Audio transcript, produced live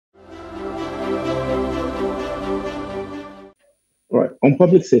on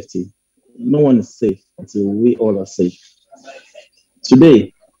public safety, no one is safe until we all are safe.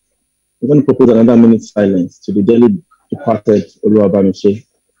 Today, we're going to propose another minute silence to the dearly departed Oluwabamiche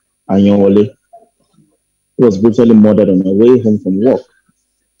Anyonwole, who was brutally murdered on her way home from work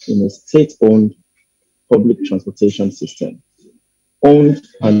in a state-owned public transportation system, owned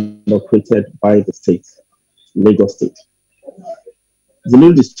and operated by the state, Lagos State. It's a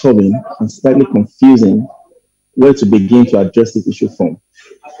little disturbing and slightly confusing where to begin to address this issue from.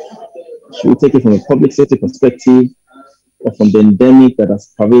 Should we take it from a public safety perspective or from the endemic that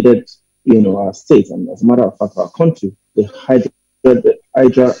has pervaded, our state and, as a matter of fact, our country, the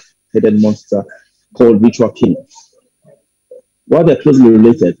Hydra-headed monster called ritual killing? While they're closely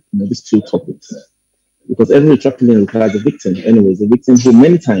related, these two topics, because every ritual killing requires a victim. Anyways, a victim who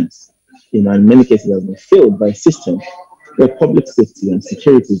many times, in many cases, has been failed by a system where public safety and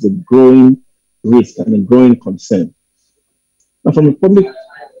security is a growing risk and a growing concern. Now, from a public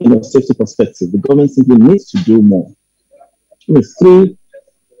safety perspective, the government simply needs to do more. Three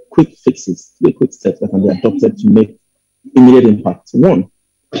quick fixes, 3 quick steps that can be adopted to make immediate impact. One,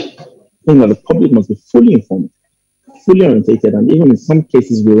 I think that the public must be fully informed, fully orientated, and even in some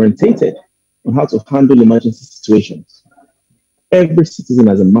cases reorientated on how to handle emergency situations. Every citizen,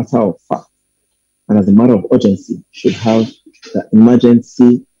 as a matter of fact, and as a matter of urgency, should have the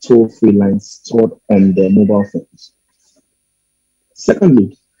emergency toll-free lines stored on their mobile phones.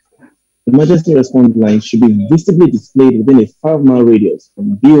 Secondly, emergency response lines should be visibly displayed within a 5-mile radius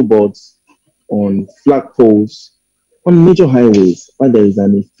on billboards, on flagpoles, on major highways, where there is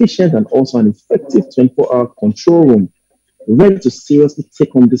an efficient and also an effective 24-hour control room ready to seriously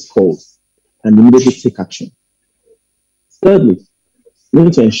take on these calls and immediately take action. Thirdly, we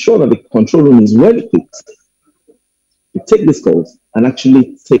need to ensure that the control room is well equipped to take these calls and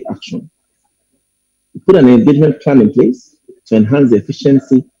actually take action. We put an engagement plan in place to enhance the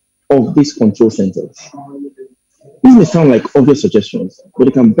efficiency of these control centers. These may sound like obvious suggestions, but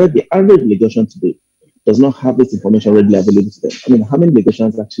you can bet the average delegation today does not have this information readily available to them. How many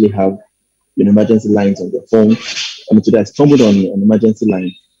delegations actually have emergency lines on their phone? Today I stumbled on an emergency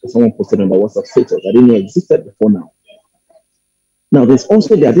line that someone posted on their WhatsApp status. I didn't know existed before now. Now, there's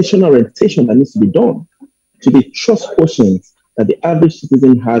also the additional orientation that needs to be done to the trust quotient that the average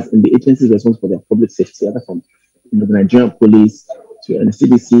citizen has in the agencies responsible for their public safety, either from the Nigerian police to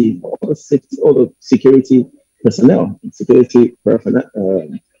NCDC, all the security personnel, security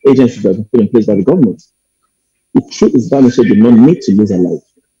agencies that have been put in place by the government. The truth is, Bamiche did not need to lose her life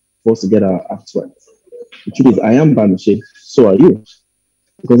for us to get our acts right. The truth is, I am Bamiche, so are you.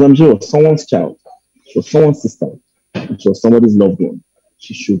 Because Bamiche was someone's child, she was someone's sister, and she was somebody's loved one.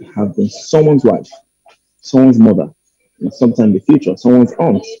 She should have been someone's wife, someone's mother, and sometime in the future, someone's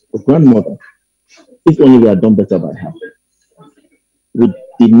aunt or grandmother. If only we had done better by her. We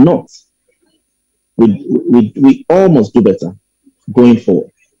did not. We all must do better going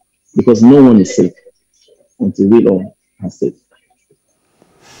forward, because no one is safe until we all are safe.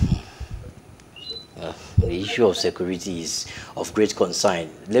 The issue of security is of great concern.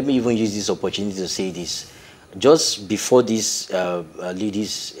 Let me even use this opportunity to say this. Just before this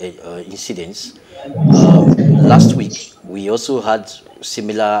lady's incidents, last week, we also had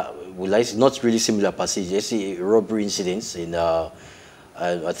similar, not really similar passage, let's say robbery incidents in,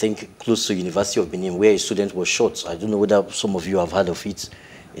 I think, close to University of Benin, where a student was shot. I don't know whether some of you have heard of it.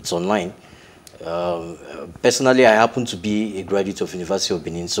 It's online. Personally, I happen to be a graduate of University of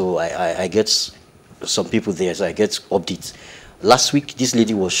Benin, so I get some people there, so I get updates. Last week, this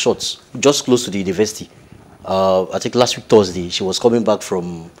lady was shot just close to the university. I think last week Thursday, she was coming back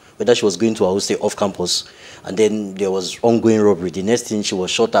from, whether she was going to, I would say, off campus, and then there was ongoing robbery. The next thing, she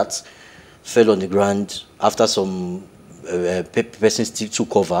was shot at, fell on the ground. After some persons took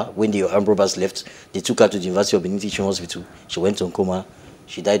cover, when the armed robbers left, they took her to the University of Benin Teaching Hospital. She went on coma.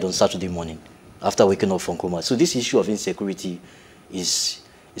 She died on Saturday morning after waking up from coma. So this issue of insecurity is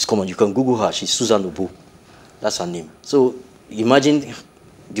common. You can Google her. She's Susan Obo. That's her name. So imagine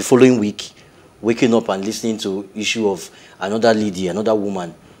the following week, waking up and listening to issue of another lady, another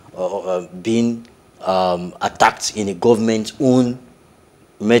woman being attacked in a government-owned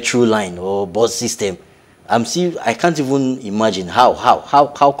metro line or bus system. I can't even imagine how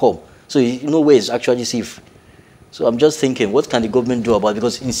come. So no way it's actually safe. So I'm just thinking, what can the government do about it?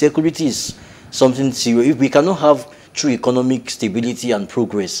 Because insecurity is something serious. If we cannot have true economic stability and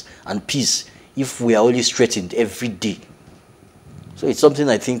progress and peace, if we are always threatened every day. So it's something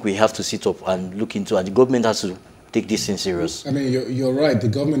I think we have to sit up and look into, and the government has to take this in serious. I mean, you're right. The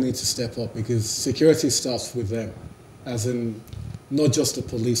government needs to step up, because security starts with them, as in not just the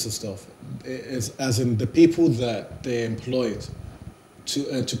police and stuff. It's as in the people that they employed.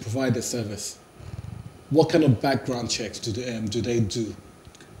 to provide the service? What kind of background checks do they do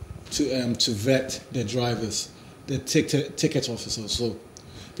to vet their drivers, the ticket officers? So,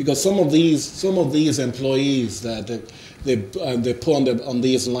 because some of these employees that they put on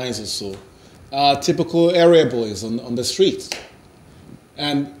these lines or so are typical area boys on the streets,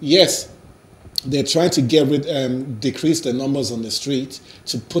 and yes, they're trying to decrease the numbers on the street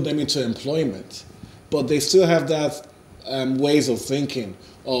to put them into employment, but they still have that ways of thinking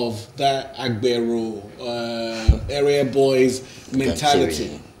of that agbero area boys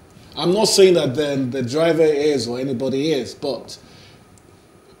mentality. I'm not saying that the driver is or anybody is, but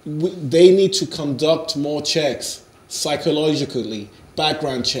they need to conduct more checks psychologically,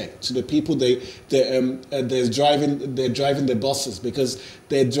 background check to the people they're driving the buses, because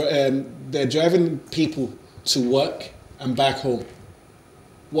they're driving people to work and back home.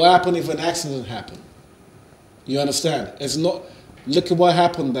 What happened if an accident happened? You understand? It's not. Look at what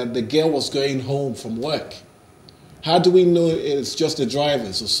happened, that the girl was going home from work. How do we know it's just the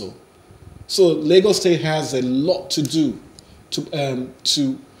drivers or so? So Lagos State has a lot to do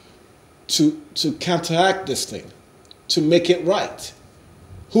to counteract this thing, to make it right.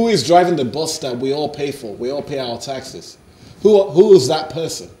 Who is driving the bus that we all pay for? We all pay our taxes. Who is that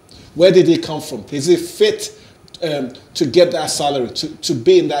person? Where did he come from? Is he fit to get that salary, to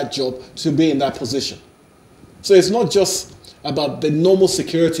be in that job, to be in that position? So it's not just about the normal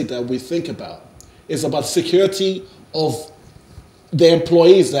security that we think about. It's about security of the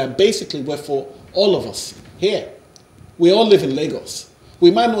employees that basically work for all of us here. We all live in Lagos.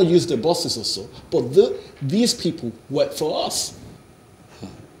 We might not use the buses or so, but these people work for us.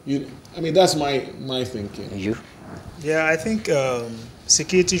 That's my thinking. You? Yeah, I think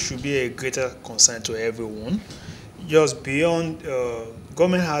security should be a greater concern to everyone. Just beyond,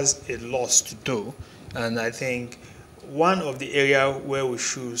 government has a lot to do, and I think one of the areas where we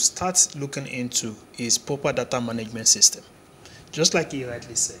should start looking into is proper data management system. Just like he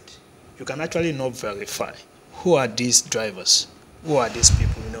rightly said, you can actually not verify who are these drivers, who are these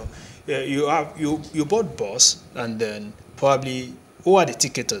people. You bought bus, and then probably who are the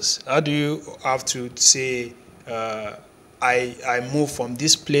ticketers? How do you have to say I move from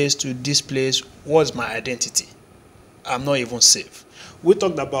this place to this place? What's my identity? I'm not even safe. We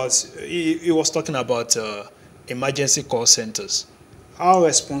talked about. He was talking about. Emergency call centers. How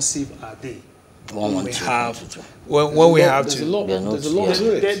responsive are they? When we have to. There's a lot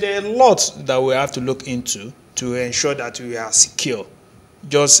to it. There are lots that we have to look into to ensure that we are secure.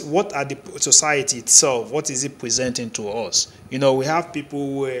 Just what are the society itself? What is it presenting to us? We have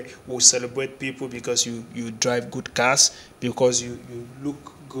people who celebrate people because you drive good cars, because you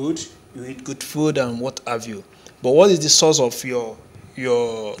look good, you eat good food, and what have you. But what is the source of your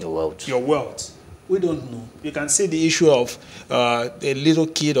wealth? We don't know. You can see the issue of a little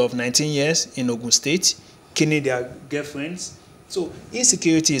kid of 19 years in Ogun State killing their girlfriends. So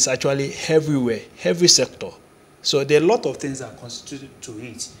insecurity is actually everywhere, every sector. So there are a lot of things that constitute to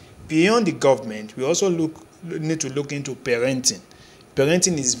it. Beyond the government, we also need to look into parenting.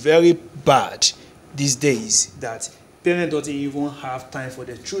 Parenting is very bad these days, that parents don't even have time for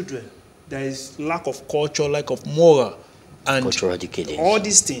their children. There is lack of culture, lack of moral, and cultural decadence. All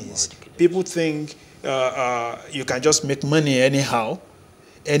these things. People think you can just make money anyhow,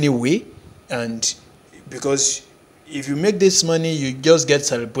 anyway, and because if you make this money, you just get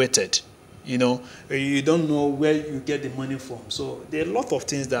celebrated. You don't know where you get the money from. So there are a lot of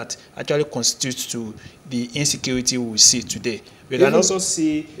things that actually constitute to the insecurity we see today. We can also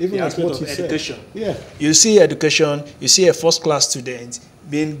see the aspect of education. Yeah. You see education, you see a first-class student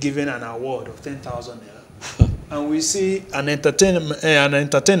being given an award of 10,000 naira. And we see an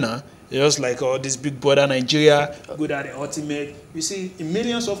entertainer, just like this Big Brother Nigeria, good at the ultimate. You see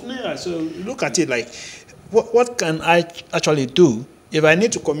millions of naira. So look at it like, what can I actually do if I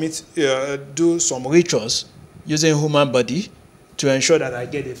need to do some rituals using human body to ensure that I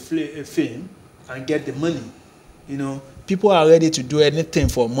get a fame and get the money? People are ready to do anything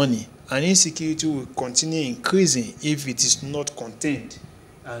for money, and insecurity will continue increasing if it is not contained,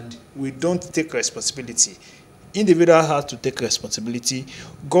 and we don't take responsibility. Individual has to take responsibility.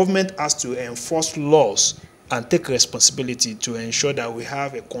 Government has to enforce laws and take responsibility to ensure that we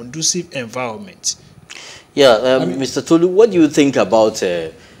have a conducive environment. Yeah, Mr. Tolu, what do you think about,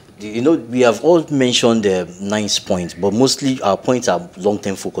 we have all mentioned the 9 points, but mostly our points are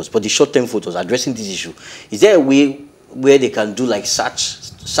long-term focus. But the short-term focus, addressing this issue, is there a way where they can do like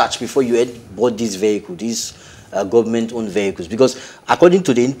search before you bought this vehicle, these government-owned vehicles? Because according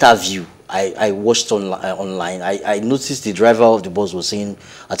to the interview I watched online. I noticed the driver of the bus was saying,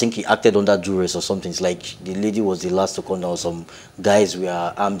 I think he acted under duress or something. It's like the lady was the last to come down. Some guys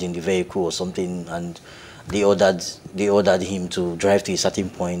were armed in the vehicle or something, and they ordered him to drive to a certain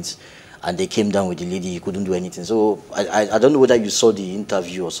point, and they came down with the lady. He couldn't do anything. So I don't know whether you saw the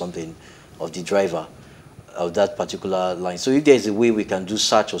interview or something of the driver of that particular line. So if there's a way we can do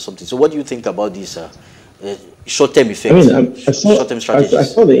search or something. So what do you think about this short-term effects? I mean, short-term strategies. I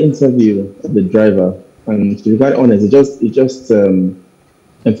saw the interview of the driver, and to be quite honest, it just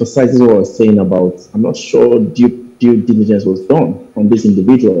emphasizes what I was saying about, I'm not sure due diligence was done on this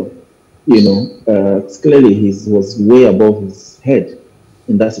individual. You know, clearly he was way above his head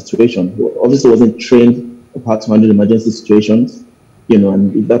in that situation. He obviously wasn't trained of how to handle emergency situations. You know,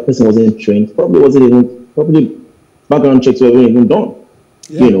 and if that person wasn't trained, probably background checks weren't even done.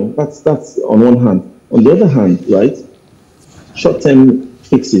 Yeah. You know, that's on one hand. On the other hand, right, short-term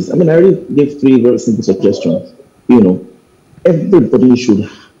fixes. I mean, I already gave 3 very simple suggestions. You know, everybody should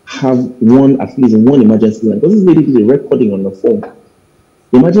have at least one emergency line. Because this lady did a recording on the phone.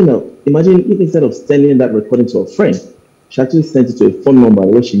 Imagine if instead of sending that recording to a friend, she actually sent it to a phone number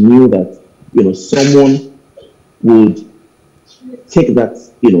where she knew that, you know, someone would take that,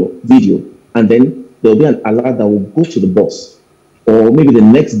 you know, video, and then there'll be an alert that will go to the bus, or maybe the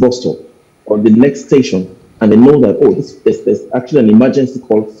next bus stop, or the next station, and they know that, oh, there's actually an emergency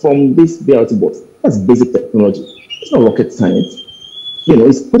call from this BRT bus. That's basic technology. It's not rocket science. You know,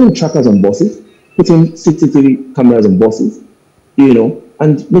 it's putting trackers on buses, putting CCTV cameras on buses, you know,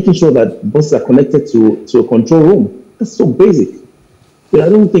 and making sure that buses are connected to a control room. That's so basic. You know, I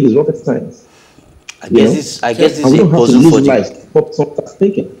don't think it's rocket science. I guess this is a puzzle for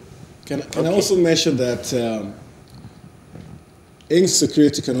the... Can I also mention that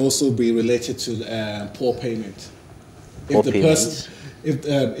insecurity can also be related to poor payment. If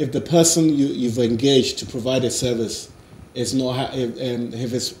the person you've engaged to provide a service is not,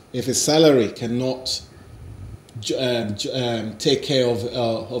 if his salary cannot take care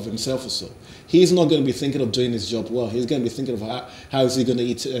of himself or so, he's not going to be thinking of doing his job well. He's going to be thinking of how is he going to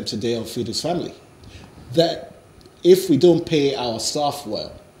eat today or feed his family. That if we don't pay our staff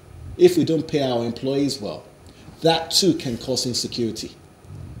well, if we don't pay our employees well, that too can cause insecurity.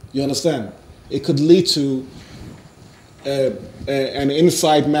 You understand? It could lead to an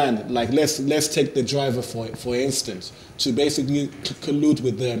inside man, like let's take the driver for instance, to basically collude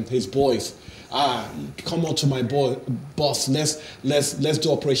with his boys. Come on to my boss. Let's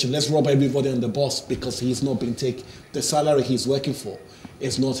do operation. Let's rob everybody on the boss because he's not being taken. The salary he's working for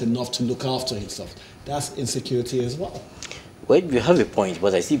is not enough to look after himself. That's insecurity as well. Well, you have a point,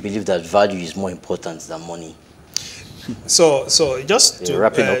 but I still believe that value is more important than money. So just to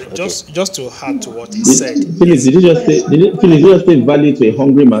wrap it up, just to add to what he said. Felix, did you just say value to a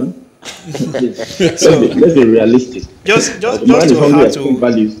hungry man? Let's be realistic. Just to add to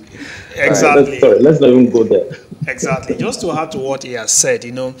values. Exactly. Right, let's not even go there. Exactly. Just to add to what he has said,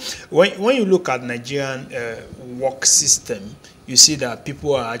 you know, when you look at Nigerian work system, you see that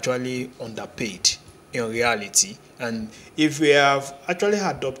people are actually underpaid in reality. And if we have actually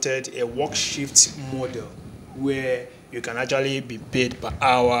adopted a work shift model where you can actually be paid per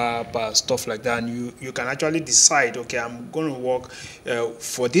hour, per stuff like that, and you can actually decide, okay, I'm going to work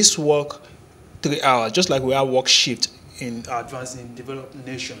for this work 3 hours, just like we have work shift in advanced and developed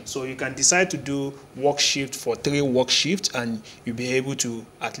nations. So you can decide to do work shift for 3 work shifts, and you'll be able to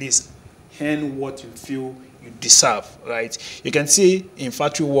at least earn what you feel you deserve, right? You can see in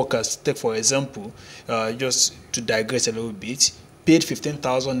factory workers, take for example, just to digress a little bit, paid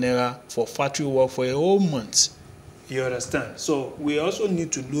 15,000 naira for factory work for a whole month. You understand? So we also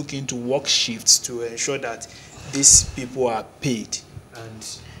need to look into work shifts to ensure that these people are paid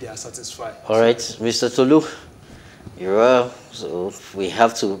and they are satisfied. All right, Mr. Tolu, so we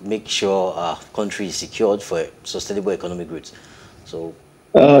have to make sure our country is secured for sustainable economic growth. So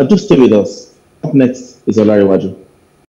just stay with us. Up next is Olanrewaju.